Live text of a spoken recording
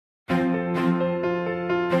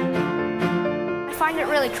find it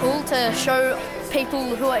really cool to show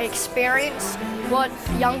people who are experienced what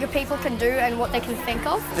younger people can do and what they can think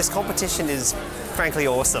of. This competition is frankly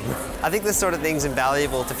awesome. I think this sort of thing's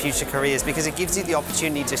invaluable to future careers because it gives you the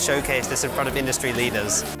opportunity to showcase this in front of industry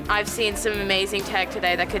leaders. I've seen some amazing tech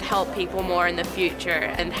today that could help people more in the future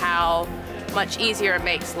and how much easier it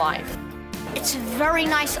makes life. It's a very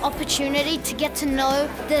nice opportunity to get to know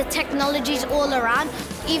the technologies all around.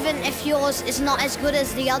 Even if yours is not as good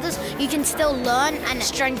as the others, you can still learn and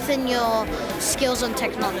strengthen your skills on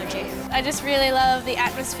technology. I just really love the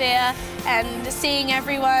atmosphere and seeing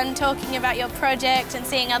everyone talking about your project and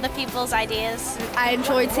seeing other people's ideas. I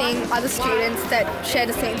enjoyed seeing other students that share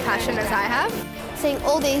the same passion as I have. Seeing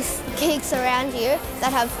all these geeks around you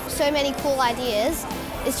that have so many cool ideas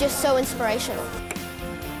is just so inspirational.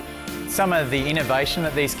 Some of the innovation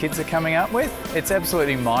that these kids are coming up with, it's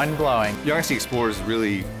absolutely mind-blowing. Young ICT Explorers is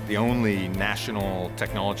really the only national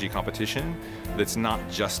technology competition that's not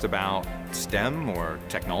just about STEM or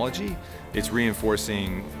technology. It's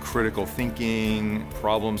reinforcing critical thinking,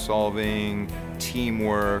 problem solving,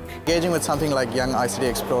 teamwork. Engaging with something like Young ICT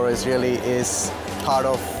Explorers really is part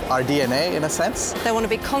of our DNA in a sense. They want to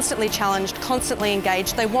be constantly challenged, constantly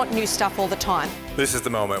engaged. They want new stuff all the time. This is the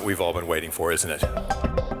moment we've all been waiting for, isn't it?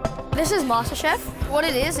 This is MasterChef. What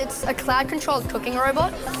it is, it's a cloud-controlled cooking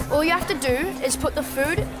robot. All you have to do is put the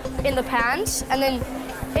food in the pans and then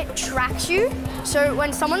it tracks you. So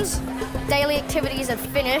when someone's daily activities are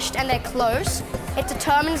finished and they're close, it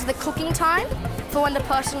determines the cooking time for when the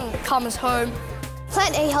person comes home.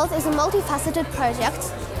 Plant eHealth is a multifaceted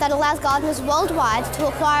project that allows gardeners worldwide to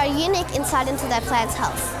acquire a unique insight into their plant's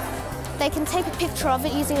health. They can take a picture of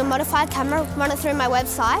it using a modified camera, run it through my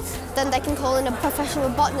website, then they can call in a professional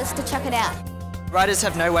botanist to check it out. Riders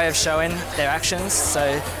have no way of showing their actions,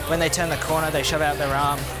 so when they turn the corner, they shove out their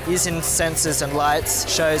arm. Using sensors and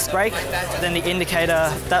lights shows brake, then the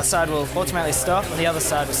indicator, that side will automatically stop, and the other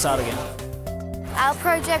side will start again. Our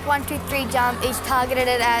project 123 Jump is targeted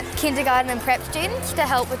at kindergarten and prep students to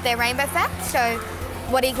help with their rainbow facts, so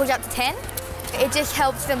what equals up to 10. It just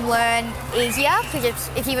helps them learn easier because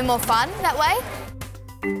it's even more fun that way.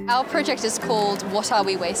 Our project is called What Are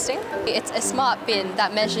We Wasting? It's a smart bin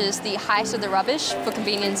that measures the height of the rubbish for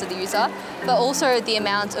convenience of the user, but also the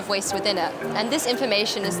amount of waste within it. And this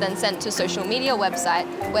information is then sent to a social media website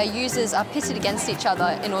where users are pitted against each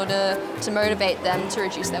other in order to motivate them to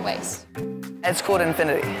reduce their waste. It's called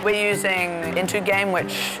Infinity. We're using Into Game,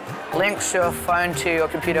 which links your phone to your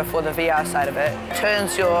computer for the VR side of it.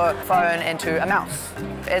 Turns your phone into a mouse.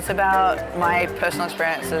 It's about my personal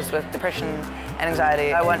experiences with depression and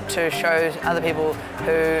anxiety. I want to show other people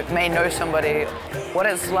who may know somebody what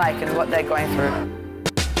it's like and what they're going through.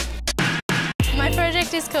 My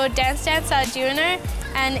project is called Dance Dance Arduino,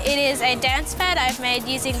 and it is a dance pad I've made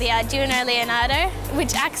using the Arduino Leonardo,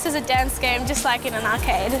 which acts as a dance game just like in an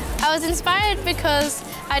arcade. I was inspired because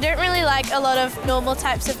I don't really like a lot of normal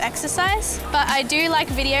types of exercise, but I do like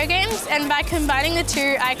video games, and by combining the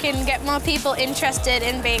two, I can get more people interested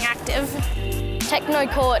in being active. Techno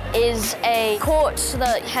court is a court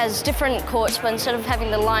that has different courts, but instead of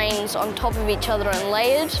having the lines on top of each other and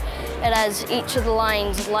layered, it has each of the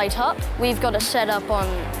lines light up. We've got a setup on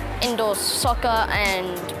indoor soccer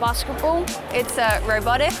and basketball. It's a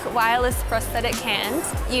robotic wireless prosthetic hand.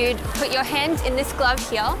 You'd put your hand in this glove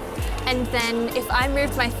here, and then if I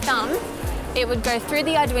moved my thumb, it would go through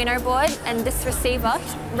the Arduino board and this receiver,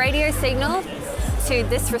 radio signal to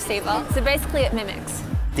this receiver. So basically it mimics.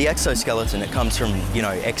 The exoskeleton, it comes from,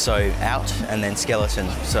 exo out and then skeleton,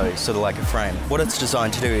 so sort of like a frame. What it's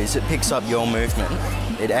designed to do is it picks up your movement,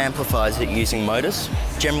 it amplifies it using motors.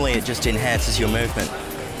 Generally, it just enhances your movement.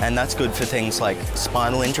 And that's good for things like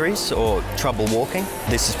spinal injuries or trouble walking.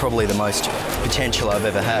 This is probably the most potential I've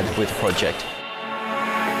ever had with a project.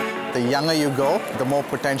 The younger you go, the more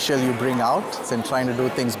potential you bring out in trying to do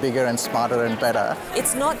things bigger and smarter and better.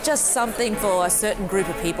 It's not just something for a certain group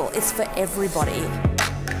of people, it's for everybody.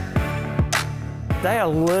 They are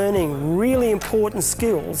learning really important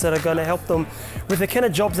skills that are going to help them with the kind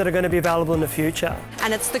of jobs that are going to be available in the future.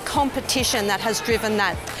 And it's the competition that has driven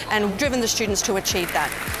that and driven the students to achieve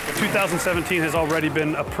that. 2017 has already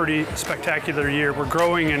been a pretty spectacular year. We're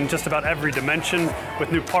growing in just about every dimension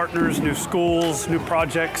with new partners, new schools, new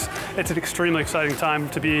projects. It's an extremely exciting time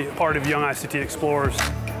to be part of Young ICT Explorers.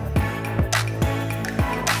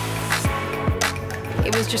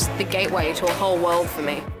 It was just the gateway to a whole world for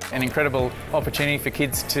me. An incredible opportunity for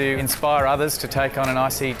kids to inspire others to take on an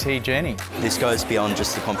ICT journey. This goes beyond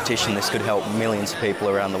just the competition. This could help millions of people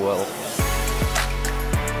around the world.